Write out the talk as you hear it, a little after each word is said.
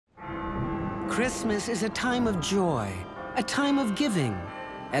Christmas is a time of joy, a time of giving.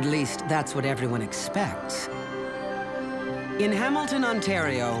 At least that's what everyone expects. In Hamilton,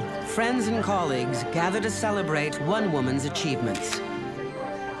 Ontario, friends and colleagues gather to celebrate one woman's achievements.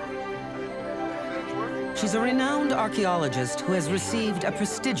 She's a renowned archaeologist who has received a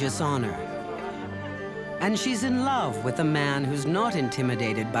prestigious honor. And she's in love with a man who's not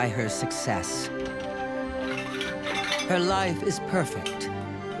intimidated by her success. Her life is perfect,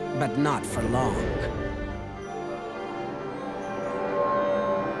 but not for long.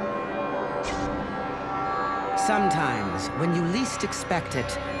 Sometimes, when you least expect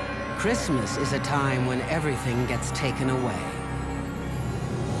it, Christmas is a time when everything gets taken away.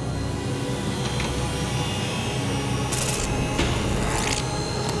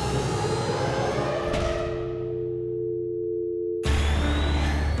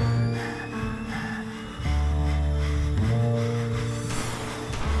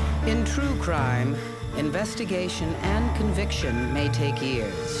 In true crime, investigation and conviction may take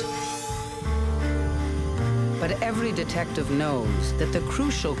years. But every detective knows that the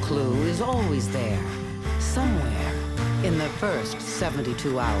crucial clue is always there, somewhere in the first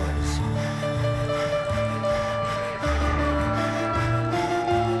 72 hours.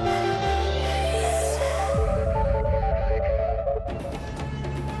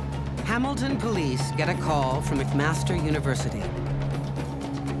 Hamilton police get a call from McMaster University.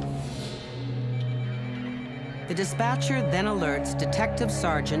 The dispatcher then alerts Detective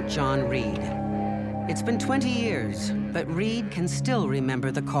Sergeant John Reed. It's been 20 years, but Reed can still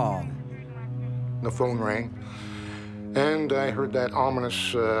remember the call. The phone rang, and I heard that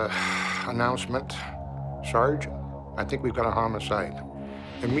ominous announcement. Sarge, I think we've got a homicide.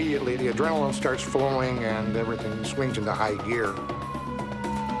 Immediately, the adrenaline starts flowing and everything swings into high gear.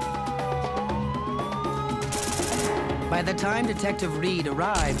 By the time Detective Reed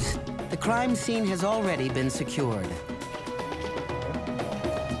arrives, the crime scene has already been secured.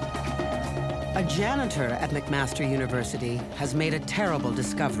 A janitor at McMaster University has made a terrible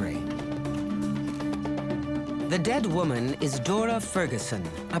discovery. The dead woman is Dora Ferguson,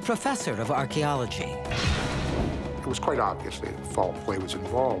 a professor of archaeology. It was quite obvious that foul play was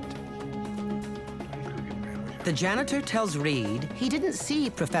involved. The janitor tells Reed he didn't see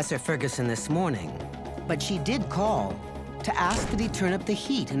Professor Ferguson this morning, but she did call to ask that he turn up the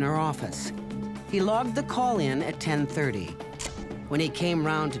heat in her office. He logged the call in at 10:30. When he came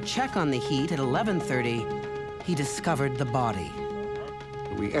round to check on the heat at 11:30, he discovered the body.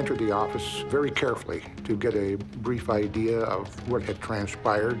 We entered the office very carefully to get a brief idea of what had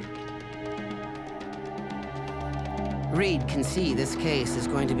transpired. Reed can see this case is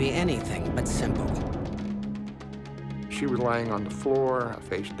going to be anything but simple. She was lying on the floor,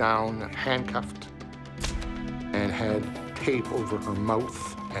 face down, handcuffed, and had tape over her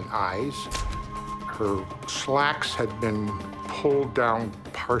mouth and eyes. Her slacks had been pulled down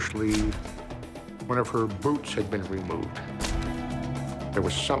partially. One of her boots had been removed. There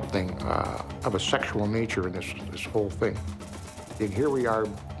was something of a sexual nature in this whole thing. And here we are,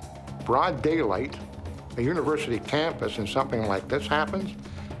 broad daylight, a university campus, and something like this happens.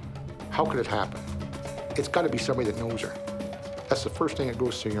 How could it happen? It's got to be somebody that knows her. That's the first thing that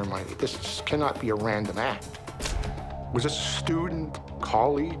goes through your mind. This cannot be a random act. Was this a student,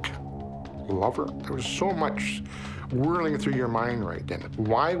 colleague, lover? There was so much whirling through your mind right then.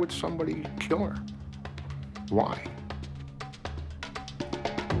 Why would somebody kill her? Why?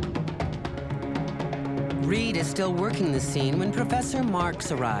 Reed is still working the scene when Professor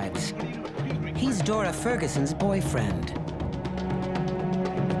Marks arrives. He's Dora Ferguson's boyfriend.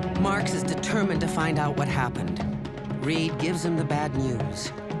 Marks is determined to find out what happened. Reed gives him the bad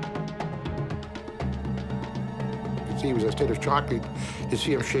news. He was in a state of shock. You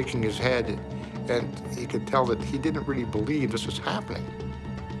see him shaking his head, and you could tell that he didn't really believe this was happening.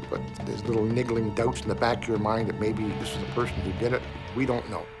 But there's little niggling doubts in the back of your mind that maybe this is the person who did it. We don't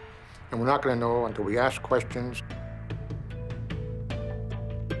know. And we're not going to know until we ask questions.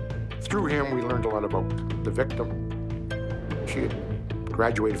 Through him, we learned a lot about the victim. She had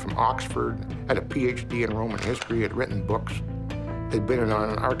graduated from Oxford, had a PhD in Roman history, had written books, had been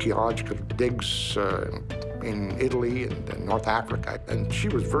on archaeological digs in Italy and North Africa, and she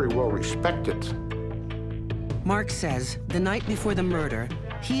was very well respected. Mark says the night before the murder,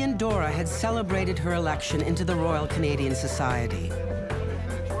 he and Dora had celebrated her election into the Royal Canadian Society.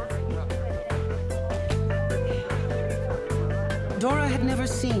 Dora had never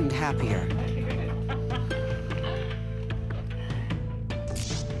seemed happier.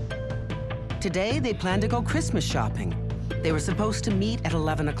 Today, they planned to go Christmas shopping. They were supposed to meet at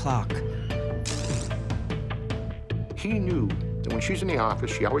 11 o'clock. He knew that when she's in the office,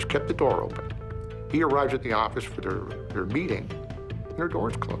 she always kept the door open. He arrives at the office for their meeting, and their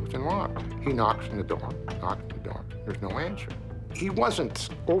door's closed and locked. He knocks on the door, There's no answer. He wasn't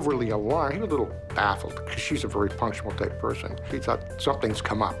overly alarmed. He was a little baffled, because she's a very punctual type person. He thought something's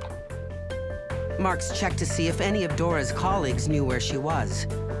come up. Marks checked to see if any of Dora's colleagues knew where she was.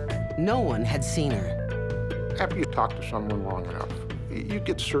 No one had seen her. After you talk to someone long enough, you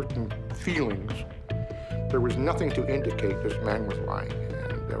get certain feelings. There was nothing to indicate this man was lying,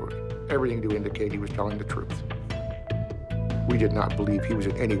 and there was everything to indicate he was telling the truth. We did not believe he was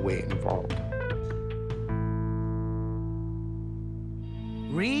in any way involved.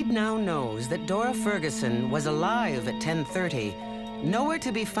 Reed now knows that Dora Ferguson was alive at 10:30, nowhere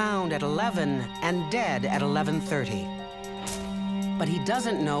to be found at 11, and dead at 11:30. But he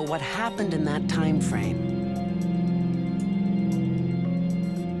doesn't know what happened in that time frame.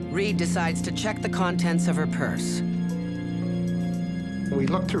 Reed decides to check the contents of her purse. We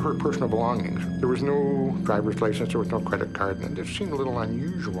looked through her personal belongings. There was no driver's license, there was no credit card, and it seemed a little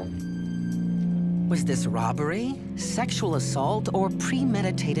unusual. Was this robbery, sexual assault, or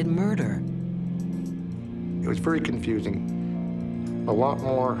premeditated murder? It was very confusing. A lot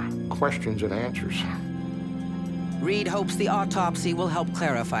more questions than answers. Reed hopes the autopsy will help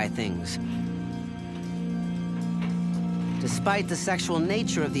clarify things. Despite the sexual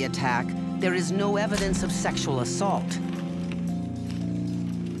nature of the attack, there is no evidence of sexual assault.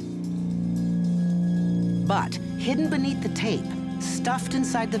 But hidden beneath the tape, stuffed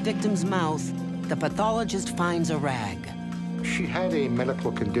inside the victim's mouth, the pathologist finds a rag. She had a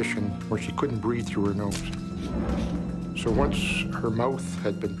medical condition where she couldn't breathe through her nose. So once her mouth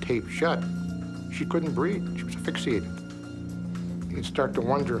had been taped shut, she couldn't breathe. She was asphyxiated. You'd start to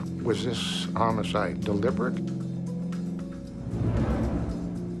wonder, was this homicide deliberate?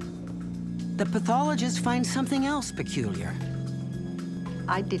 The pathologist finds something else peculiar.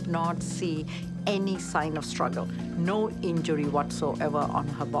 I did not see any sign of struggle, no injury whatsoever on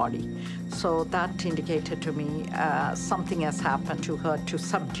her body. So that indicated to me something has happened to her to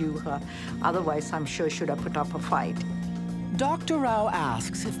subdue her. Otherwise, I'm sure she would have put up a fight. Dr. Rao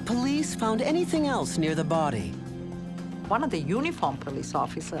asks if police found anything else near the body. One of the uniformed police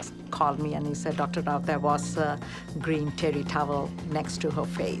officers called me and he said, Dr. Rao, there was a green terry towel next to her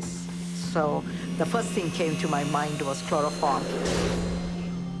face. So the first thing came to my mind was chloroform.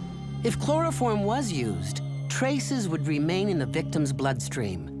 If chloroform was used, traces would remain in the victim's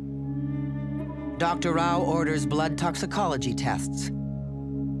bloodstream. Dr. Rao orders blood toxicology tests.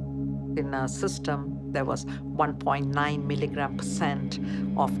 In our system, there was 1.9 milligram%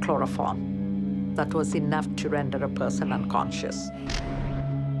 of chloroform. That was enough to render a person unconscious.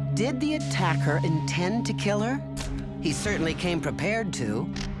 Did the attacker intend to kill her? He certainly came prepared to.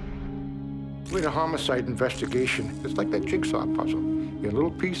 In a homicide investigation, it's like that jigsaw puzzle. You get a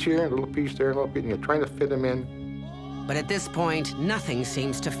little piece here, a little piece there, a little piece, and you're trying to fit them in. But at this point, nothing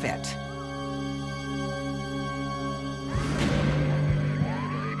seems to fit.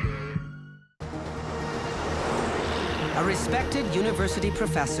 A respected university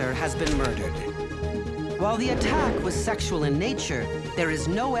professor has been murdered. While the attack was sexual in nature, there is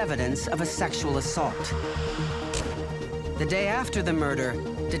no evidence of a sexual assault. The day after the murder,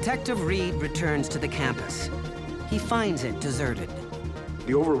 Detective Reed returns to the campus. He finds it deserted.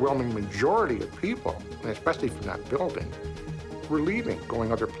 The overwhelming majority of people, and especially from that building, were leaving,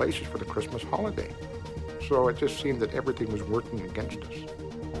 going other places for the Christmas holiday. So it just seemed that everything was working against us.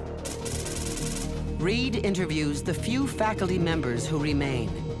 Reed interviews the few faculty members who remain.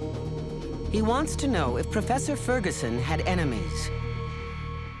 He wants to know if Professor Ferguson had enemies.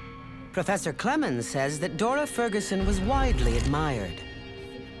 Professor Clemens says that Dora Ferguson was widely admired.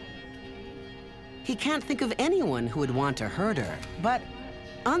 He can't think of anyone who would want to hurt her, but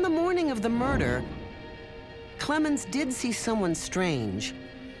on the morning of the murder, Clemens did see someone strange.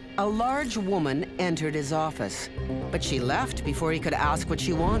 A large woman entered his office, but she left before he could ask what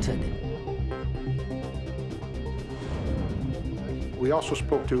she wanted. We also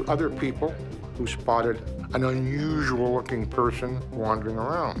spoke to other people who spotted an unusual-looking person wandering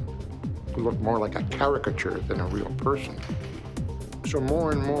around, who looked more like a caricature than a real person. So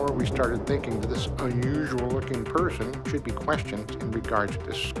more and more we started thinking that this unusual-looking person should be questioned in regards to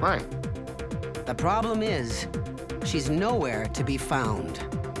this crime. The problem is, she's nowhere to be found.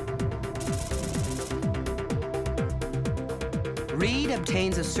 Reed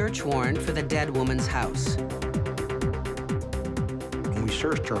obtains a search warrant for the dead woman's house. When we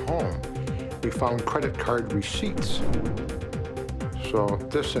searched her home, we found credit card receipts. So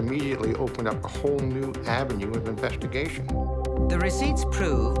this immediately opened up a whole new avenue of investigation. The receipts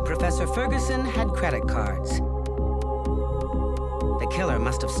prove Professor Ferguson had credit cards. The killer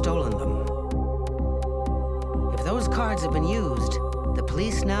must have stolen them. Those cards have been used. The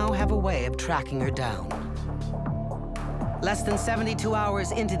police now have a way of tracking her down. Less than 72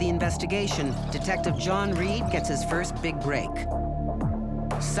 hours into the investigation, Detective John Reed gets his first big break.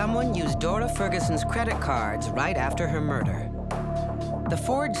 Someone used Dora Ferguson's credit cards right after her murder. The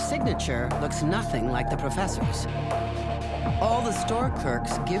forged signature looks nothing like the professor's. All the store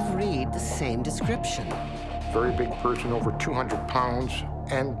clerks give Reed the same description. Very big person, over 200 pounds,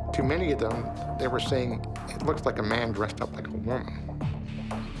 and to many of them, they were saying, it looks like a man dressed up like a woman.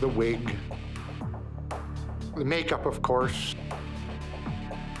 The wig, the makeup, of course,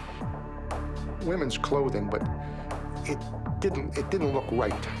 women's clothing, but it didn't look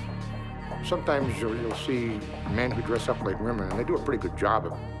right. Sometimes you'll see men who dress up like women, and they do a pretty good job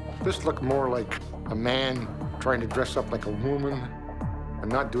of it. This looked more like a man trying to dress up like a woman and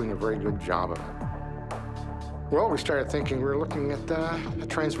not doing a very good job of it. Well, we started thinking we were looking at a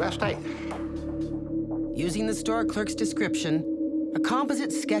transvestite. Using the store clerk's description, a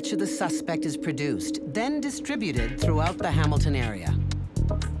composite sketch of the suspect is produced, then distributed throughout the Hamilton area.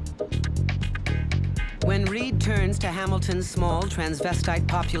 When Reed turns to Hamilton's small transvestite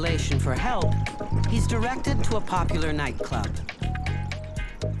population for help, he's directed to a popular nightclub.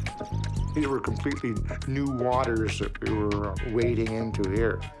 These were completely new waters that we were wading into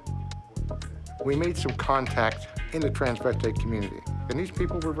here. We made some contact in the transvestite community, and these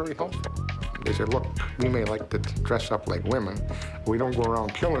people were very helpful. They said, look, we may like to dress up like women. We don't go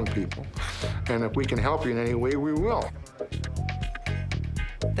around killing people, and if we can help you in any way, we will.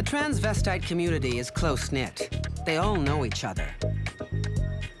 The transvestite community is close-knit. They all know each other.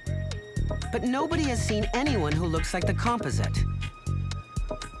 But nobody has seen anyone who looks like the composite.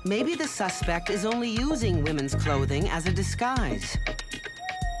 Maybe the suspect is only using women's clothing as a disguise.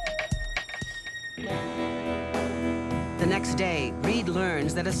 The next day, Reed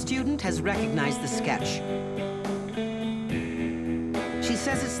learns that a student has recognized the sketch. She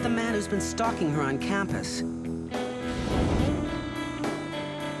says it's the man who's been stalking her on campus.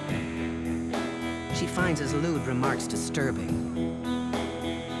 She finds his lewd remarks disturbing.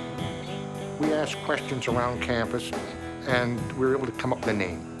 We asked questions around campus, and we were able to come up with a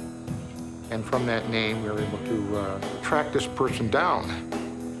name. And from that name, we were able to track this person down.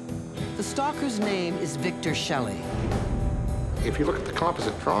 The stalker's name is Victor Shelley. If you look at the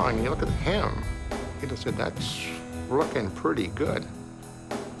composite drawing and you look at him, you'd have said, that's looking pretty good.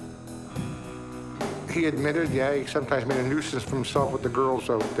 He admitted, yeah, he sometimes made a nuisance for himself with the girls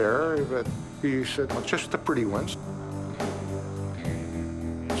out there, but he said, well, just the pretty ones.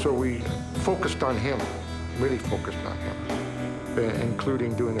 So we focused on him, really focused on him,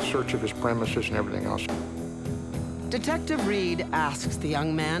 including doing a search of his premises and everything else. Detective Reed asks the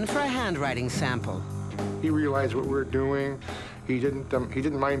young man for a handwriting sample. He realized what we were doing. He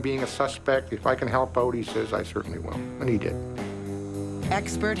didn't mind being a suspect. If I can help out, he says, I certainly will. And he did.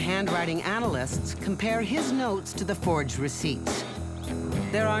 Expert handwriting analysts compare his notes to the forged receipts.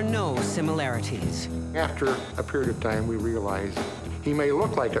 There are no similarities. After a period of time, we realized he may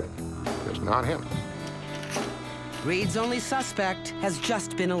look like it, but it's not him. Reed's only suspect has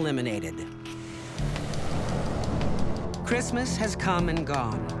just been eliminated. Christmas has come and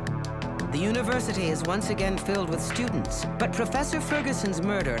gone. The university is once again filled with students, but Professor Ferguson's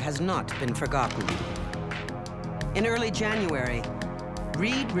murder has not been forgotten. In early January,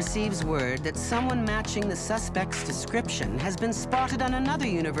 Reed receives word that someone matching the suspect's description has been spotted on another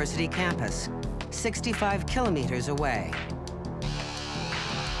university campus, 65 kilometers away.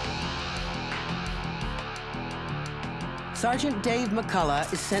 Sergeant Dave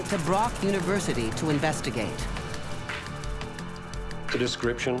McCullough is sent to Brock University to investigate. The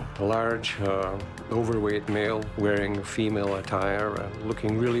description, a large, overweight male wearing female attire,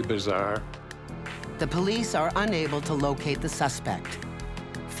 looking really bizarre. The police are unable to locate the suspect.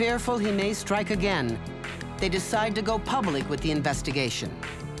 Fearful he may strike again, they decide to go public with the investigation.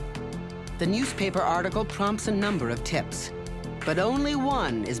 The newspaper article prompts a number of tips, but only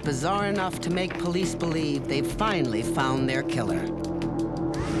one is bizarre enough to make police believe they've finally found their killer.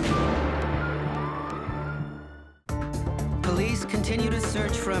 Police continue to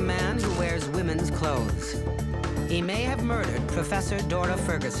search for a man who wears women's clothes. He may have murdered Professor Dora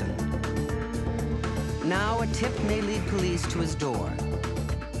Ferguson. Now a tip may lead police to his door.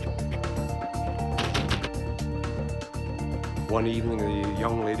 One evening, the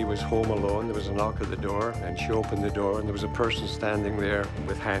young lady was home alone. There was a knock at the door, and she opened the door, and there was a person standing there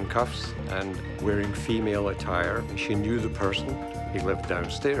with handcuffs and wearing female attire. She knew the person. He lived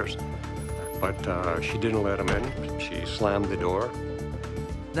downstairs. But she didn't let him in. She slammed the door.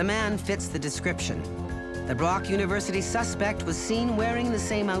 The man fits the description. The Brock University suspect was seen wearing the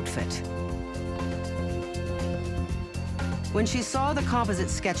same outfit. When she saw the composite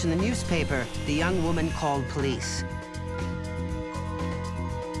sketch in the newspaper, the young woman called police.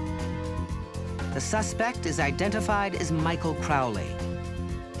 The suspect is identified as Michael Crowley.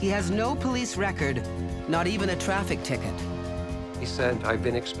 He has no police record, not even a traffic ticket. He said, "I've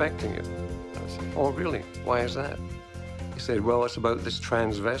been expecting you." I said, "Oh, really? Why is that?" He said, "Well, it's about this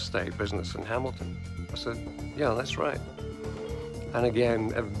transvestite business in Hamilton." I said, "Yeah, that's right." And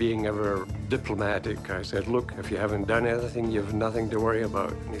again, being ever diplomatic, I said, "Look, if you haven't done anything, you have nothing to worry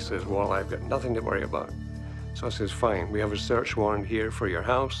about." And he says, "Well, I've got nothing to worry about." So I says, "Fine, we have a search warrant here for your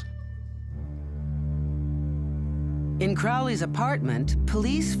house." In Crowley's apartment,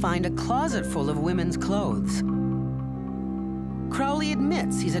 police find a closet full of women's clothes. Crowley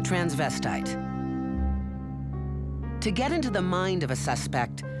admits he's a transvestite. To get into the mind of a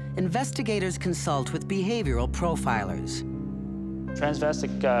suspect, investigators consult with behavioral profilers.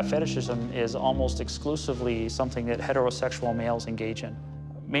 Transvestic fetishism is almost exclusively something that heterosexual males engage in,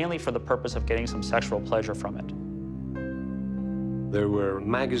 mainly for the purpose of getting some sexual pleasure from it. There were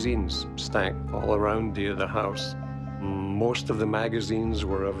magazines stacked all around the house. Most of the magazines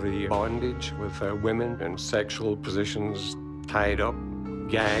were of the bondage with women in sexual positions, tied up,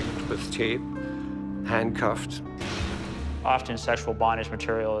 gagged with tape, handcuffed. Often sexual bondage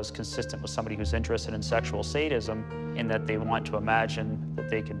material is consistent with somebody who's interested in sexual sadism, in that they want to imagine that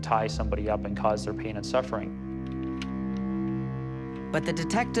they can tie somebody up and cause their pain and suffering. But the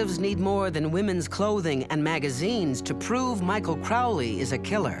detectives need more than women's clothing and magazines to prove Michael Crowley is a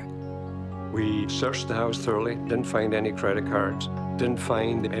killer. We searched the house thoroughly, didn't find any credit cards, didn't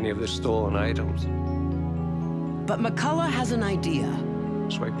find any of the stolen items. But McCullough has an idea.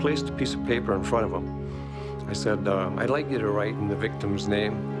 So I placed a piece of paper in front of him. I said, "I'd like you to write in the victim's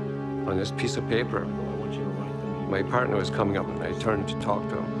name on this piece of paper." My partner was coming up, and I turned to talk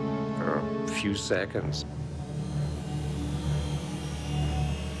to him for a few seconds.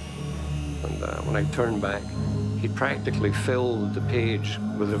 And when I turned back, he practically filled the page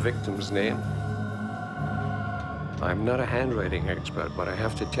with the victim's name. I'm not a handwriting expert, but I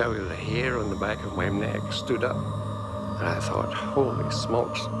have to tell you, the hair on the back of my neck stood up. And I thought, holy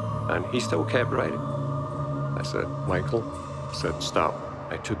smokes. And he still kept writing. I said, "Michael," I said, "stop."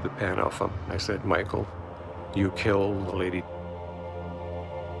 I took the pen off him. I said, "Michael, you killed the lady."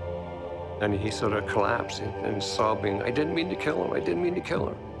 And he sort of collapsed and sobbing, "I didn't mean to kill him. I didn't mean to kill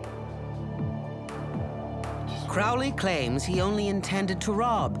her." Crowley claims he only intended to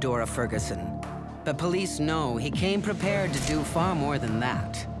rob Dora Ferguson, but police know he came prepared to do far more than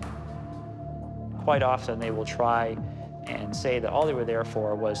that. Quite often they will try and say that all they were there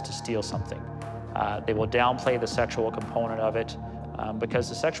for was to steal something. They will downplay the sexual component of it because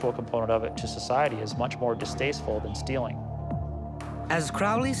the sexual component of it to society is much more distasteful than stealing. As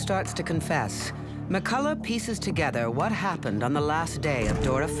Crowley starts to confess, McCullough pieces together what happened on the last day of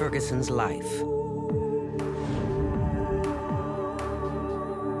Dora Ferguson's life.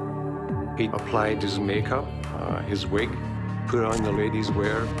 He applied his makeup, his wig, put on the lady's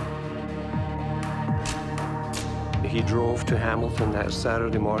wear. He drove to Hamilton that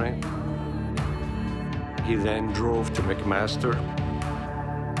Saturday morning. He then drove to McMaster,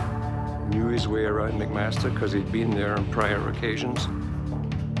 knew his way around McMaster because he'd been there on prior occasions.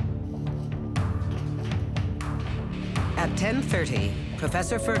 At 10:30,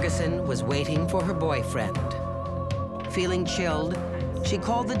 Professor Ferguson was waiting for her boyfriend. Feeling chilled, she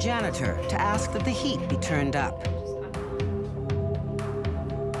called the janitor to ask that the heat be turned up.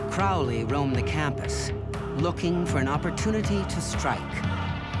 Crowley roamed the campus, looking for an opportunity to strike.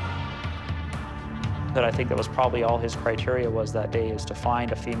 That I think that was probably all his criteria was that day, is to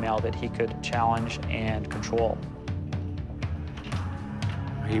find a female that he could challenge and control.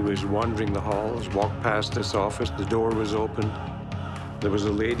 He was wandering the halls, walked past this office, the door was open. There was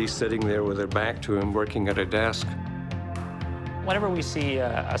a lady sitting there with her back to him, working at a desk. Whenever we see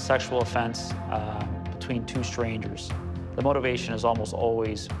a sexual offense between two strangers, the motivation is almost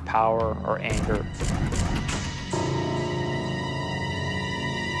always power or anger.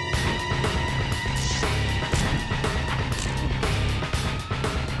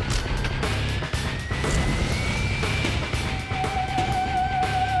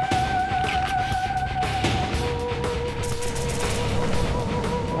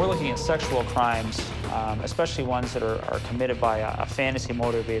 We're looking at sexual crimes, especially ones that are committed by a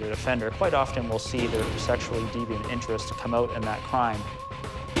fantasy-motivated offender. Quite often we'll see their sexually deviant interest come out in that crime.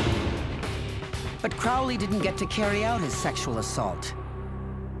 But Crowley didn't get to carry out his sexual assault.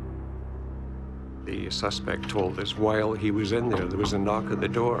 The suspect told us while he was in there was a knock at the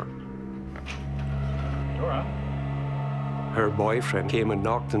door. Dora? Her boyfriend came and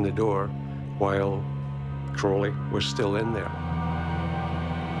knocked on the door while Crowley was still in there.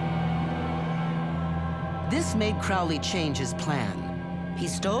 This made Crowley change his plan. He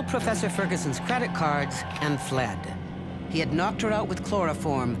stole Professor Ferguson's credit cards and fled. He had knocked her out with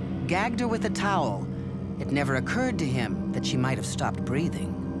chloroform, gagged her with a towel. It never occurred to him that she might have stopped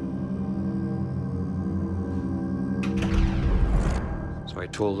breathing. So I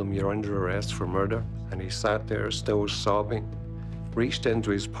told him, "You're under arrest for murder." And he sat there still sobbing, reached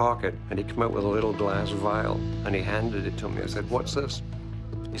into his pocket, and he came out with a little glass vial, and he handed it to me. I said, "What's this?"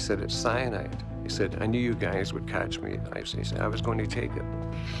 He said, "It's cyanide." He said, "I knew you guys would catch me." He said, "I was going to take it,"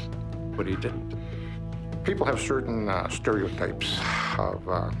 but he didn't. People have certain stereotypes of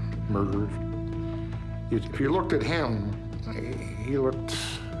murderers. If you looked at him, he looked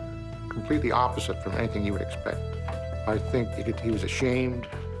completely opposite from anything you would expect. I think he was ashamed,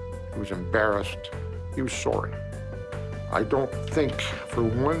 he was embarrassed, he was sorry. I don't think for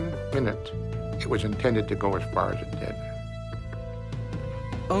 1 minute it was intended to go as far as it did.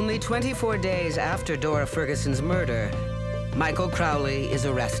 Only 24 days after Dora Ferguson's murder, Michael Crowley is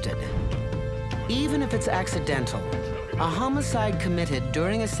arrested. Even if it's accidental, a homicide committed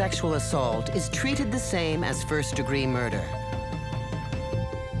during a sexual assault is treated the same as first-degree murder.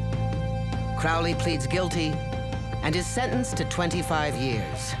 Crowley pleads guilty and is sentenced to 25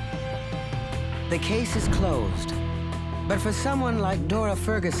 years. The case is closed, but for someone like Dora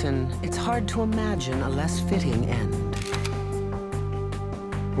Ferguson, it's hard to imagine a less fitting end.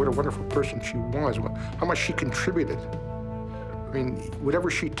 What a wonderful person she was, how much she contributed. I mean, whatever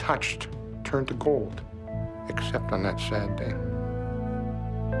she touched turned to gold, except on that sad day.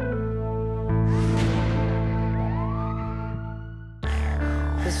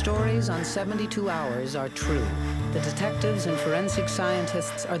 The stories on 72 Hours are true. The detectives and forensic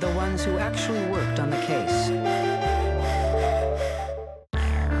scientists are the ones who actually worked on the case.